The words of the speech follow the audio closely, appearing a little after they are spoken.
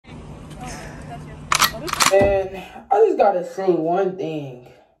And I just gotta say one thing.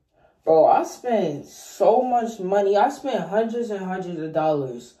 Bro, I spent so much money. I spent hundreds and hundreds of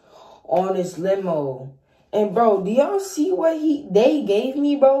dollars on this limo. And bro, do y'all see what they gave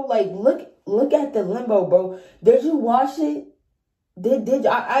me, bro? Like, look at the limo, bro. Did you watch it? Did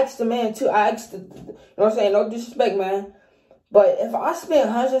I asked the man too? I asked the, you know what I'm saying? No disrespect, man. But if I spent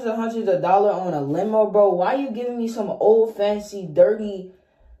hundreds and hundreds of dollars on a limo, bro, why you giving me some old fancy dirty,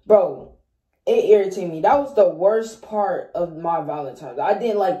 bro? It irritated me. That was the worst part of my Valentine's.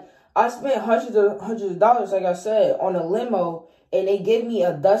 I spent hundreds of dollars, like I said, on a limo, and they give me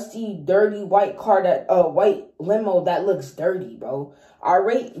a dusty, dirty white car white limo that looks dirty, bro. I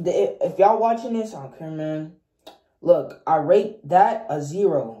rate if y'all watching this, I don't care, man. Look, I rate that a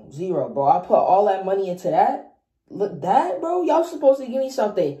 0, bro. I put all that money into that. Look, that, bro. Y'all supposed to give me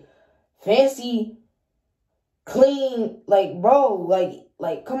something fancy, clean, like, bro,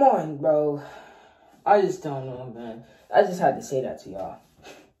 like, come on, bro. I just don't know, man. I just had to say that to y'all.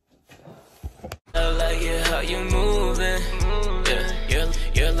 I like it how you moving. Yeah,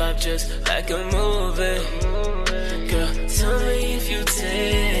 your life just like a movie. Girl, tell me if you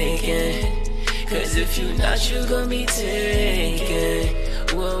take it. Cause if you not, you gon' be taken.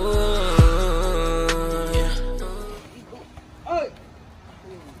 Whoa, yeah. Hey.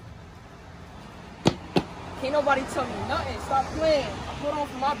 Can't nobody tell me nothing. Stop playing. I put on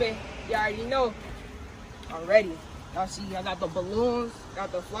for my bed. You already know. Already. Y'all see, I got the balloons,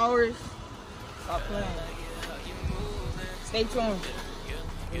 got the flowers. Stop playing. Stay tuned.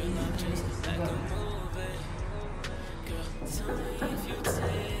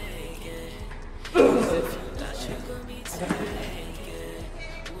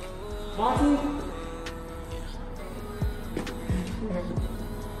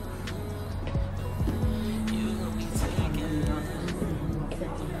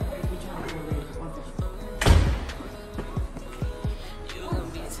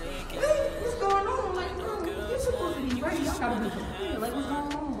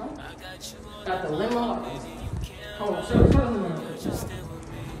 Got the limo. Hold on, sir.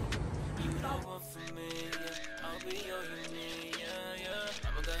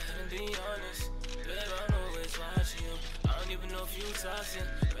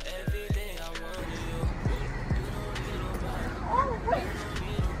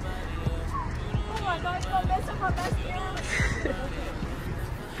 Oh my God, you're messing up my best friend.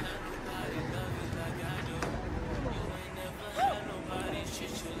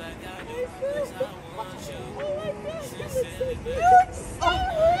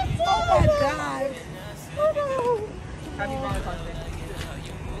 Oh my God. Happy Valentine's Day.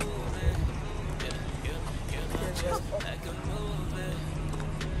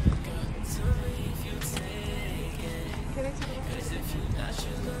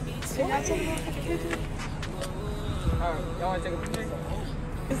 Can I take a picture? Alright, y'all wanna take a picture?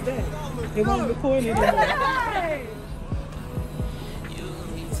 What's that? They won't record it.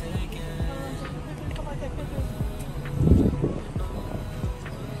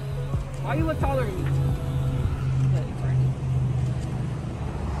 Why you look taller than me?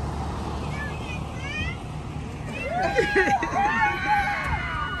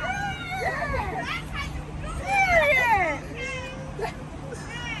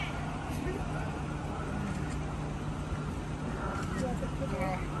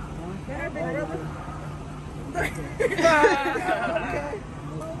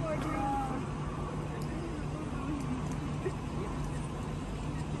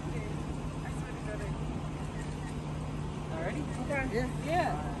 Already? Okay. Yeah.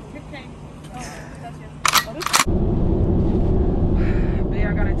 Yeah. Okay. Babe,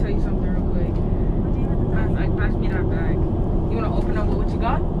 I gotta tell you something real quick. Pass me that bag. You wanna open up what you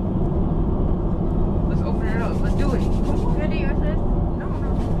got? Let's open it up. Let's do it. Come on. Ready, yours is? No.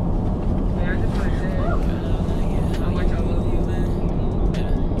 Yeah, I just wanna say how much I love you.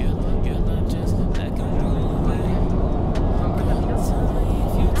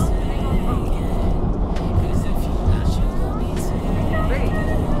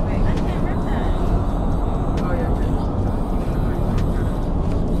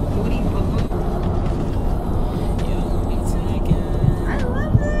 Booty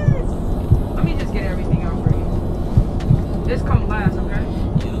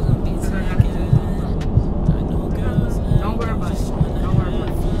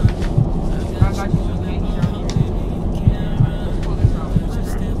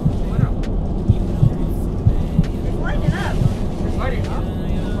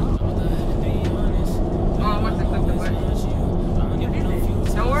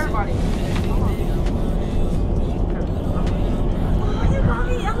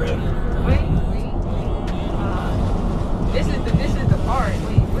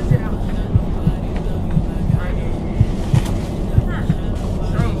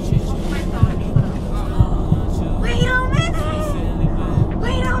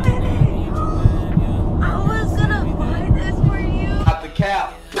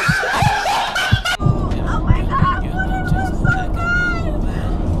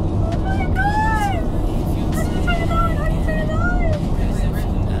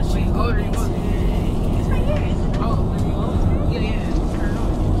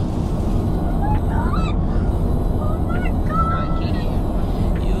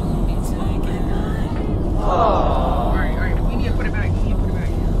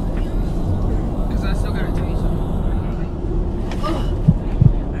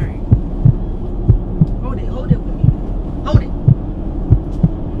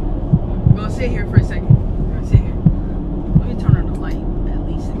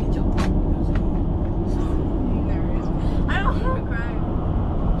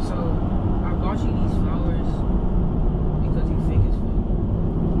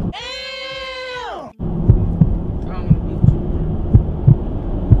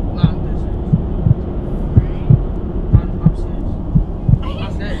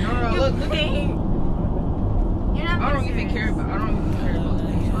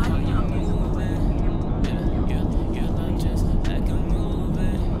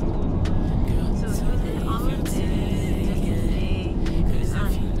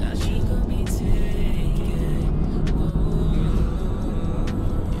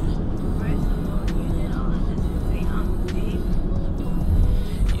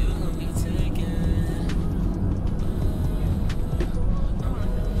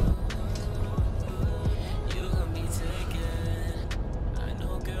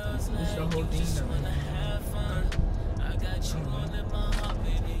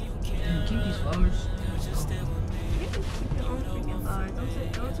flowers. You can keep your own freaking flowers.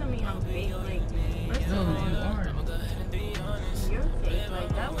 Don't tell me I'm fake. Like, first of all, you're fake. Like,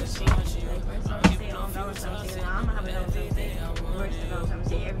 that was fake. Like, first of all, you say, oh, Valentine's Day. Now I'm gonna have a Valentine's Day. First of Valentine's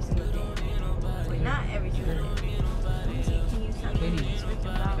Day every single day. But not every single day. Auntie, can you tell me these freaking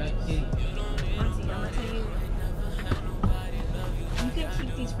flowers? Auntie, I'm gonna tell you. You can keep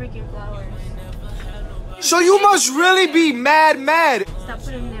these freaking flowers. So you must really be mad. Stop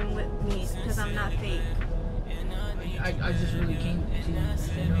putting them with me, because I'm not fake. I just really came to you know what I'm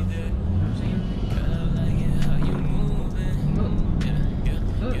saying?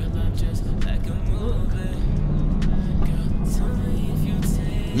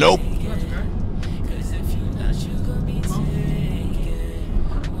 Nope.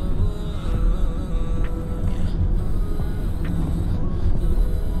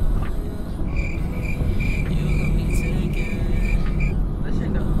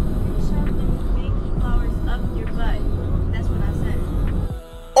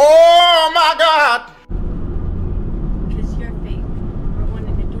 Oh my God! Because you're fake. We're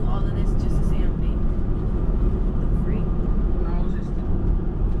wanting to do all of this just to say I'm fake. The freak. No, I was just,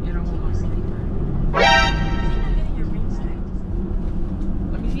 you know, hold on. You're not getting your ring back.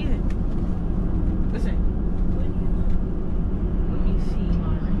 Let me see it. Listen. What do you want? Let me see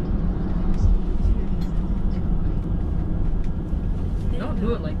my ring. Don't do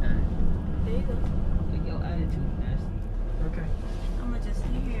it like that. There you go. Like your attitude, nasty. Okay. I'm gonna just sit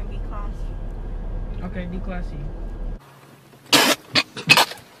here and be classy. Okay, be classy.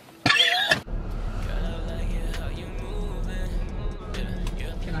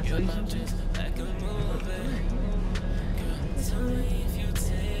 Can I tell you something?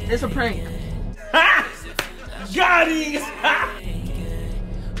 It's a prank. Got it!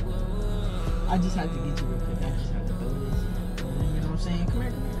 I just have to get you real quick. I just have to throw this. You know what I'm saying? Come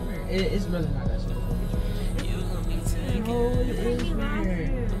here. It's really not that sweet. No, it is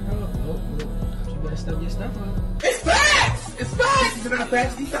weird. No. You better step your stuff up. It's facts! It's facts! It's not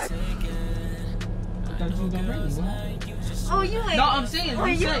facts. I thought you was gonna bring me. What? Oh, you ain't. No, I'm saying. Oh,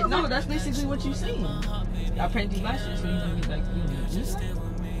 You you- said no. That's basically what you saying. I pranked you last year, so you gonna be like, you see?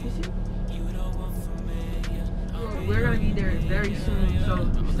 We're gonna be there very soon, so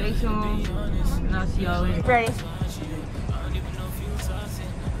stay tuned, and I'll see y'all later. Ready.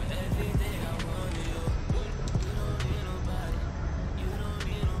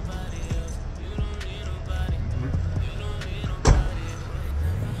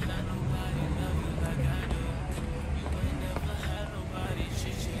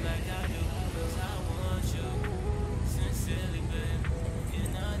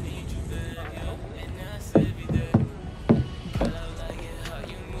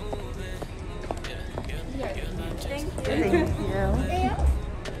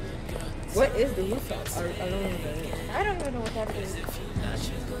 What is the rooftop? I don't know what that is. I don't even know what that is.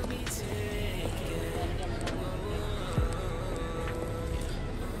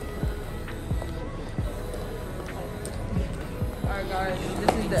 Alright guys,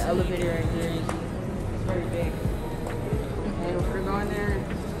 this is the elevator right here. It's very big. And we're going there.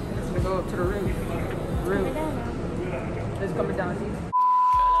 It's gonna go up to the roof. It's coming down, see?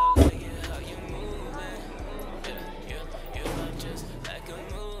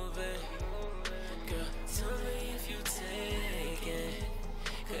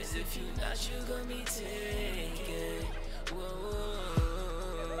 If you not, you gon' be taken.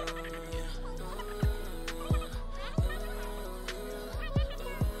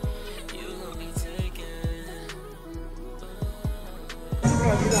 You gon' be taken. We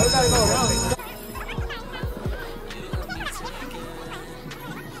gotta go around. You gon' be taken.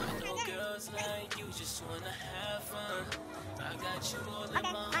 Girls like you just wanna have fun. I got you all in my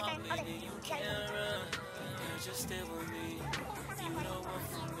heart, baby, you can't run. Girl, just stay with me. You the one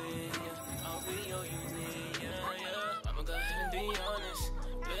for me. I'll be all you need, yeah. I'ma go ahead and be honest.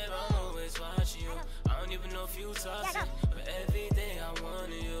 Babe, I'm always watching you. I don't even know if you toxic, but every day I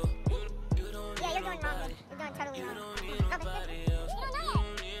want you. You don't need nobody. You don't need nobody else. You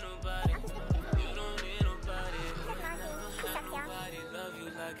don't need nobody. You don't need nobody. Nobody love you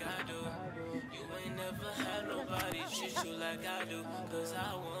like I do. You ain't never had nobody treat you like I do. Cause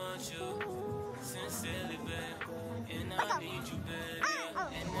I want you sincerely, babe. And I need you, baby.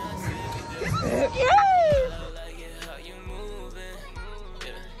 And that's everything. I like it how you moving.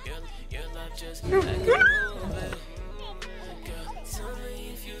 Your life just like you moving. Girl, tell me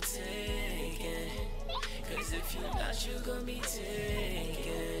if you take it. Cause if you not, you gon' be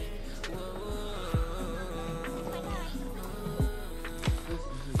taken.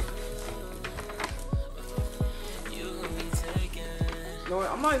 You gon' be taken. You know what?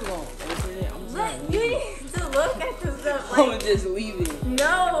 I'm not even going. open it. I'm Look, you need to look at the stuff. gonna Like, just leave it.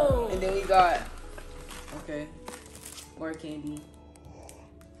 no. And then we got, okay, more candy.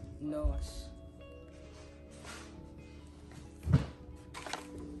 Nice.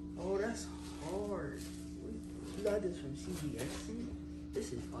 Oh, that's hard. You got this from CVS?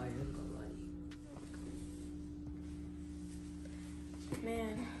 This is fire, I'm gonna lie to you.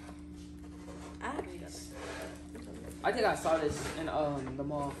 Man. I think I saw this in the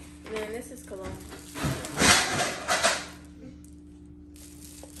mall. Man, this is cologne.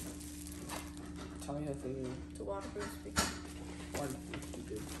 Tell me how for you. It's a waterproof speaker.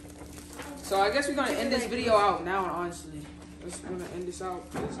 So I guess we're gonna end this video out now, honestly. We're gonna end this out.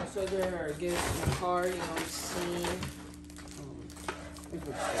 So there are gifts in the car, you know what I'm saying?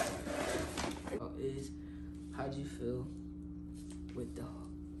 Is how'd you feel with the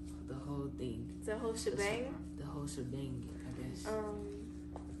whole thing? The whole shebang? The whole shebang, I guess.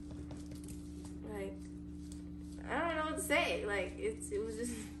 Like, I don't know what to say. Like, it was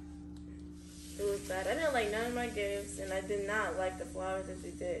just, it was bad. I didn't like none of my gifts, and I did not like the flowers that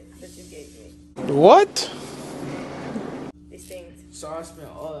you gave me. What? They stink. So I spent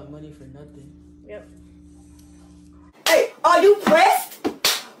all that money for nothing. Yep. Hey, are you pressed?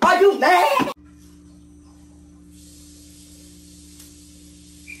 Are you mad?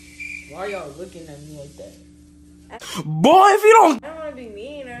 Why y'all looking at me like that? Boy, if you don't. I don't want to be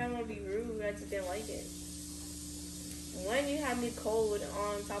mean or I don't want to be rude. I just didn't like it. When you had me cold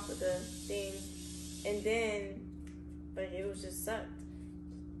on top of the thing, and then, but it was just sucked.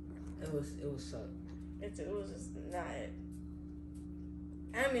 It was suck. It was just not it.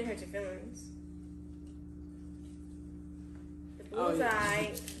 I didn't mean to hurt your feelings. The blue's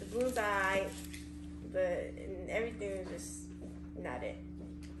alright. The blue's alright. But everything was just not it.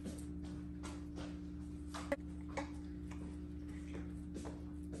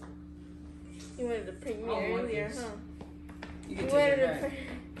 You wanted to prank me earlier, huh? You can take it back.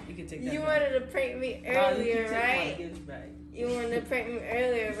 You can take that You back. wanted to prank me Nah, you earlier, can take my right? gifts back. You wanted to prank me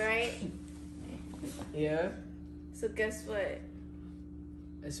earlier, right? Yeah, So guess what?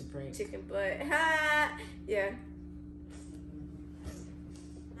 it's a prank. Chicken butt. Ha! Yeah.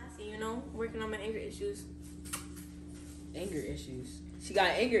 I see, you know, working on my anger issues. Anger issues. She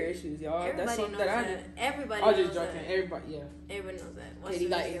got anger issues, y'all. That's Everybody something knows that I that. did. Everybody I was knows just joking. that. Everybody, yeah. Everybody knows that. Watch Katie the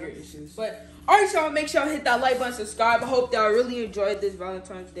got video. anger issues. But alright, y'all, make sure y'all hit that like button, subscribe. I hope y'all really enjoyed this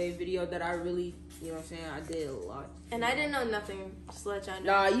Valentine's Day video that I really, you know what I'm saying, I did a lot. And I didn't know nothing. Just to let y'all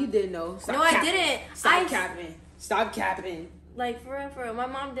know. Nah, you didn't know. Stop No, capping. I didn't. Stop capping. Stop capping. Like, for real. My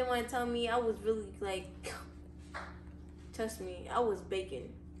mom didn't want to tell me. I was really, like, trust me, I was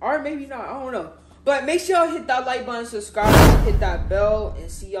baking. Or maybe not. I don't know. But make sure y'all hit that like button, subscribe, hit that bell, and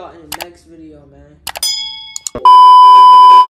see y'all in the next video, man.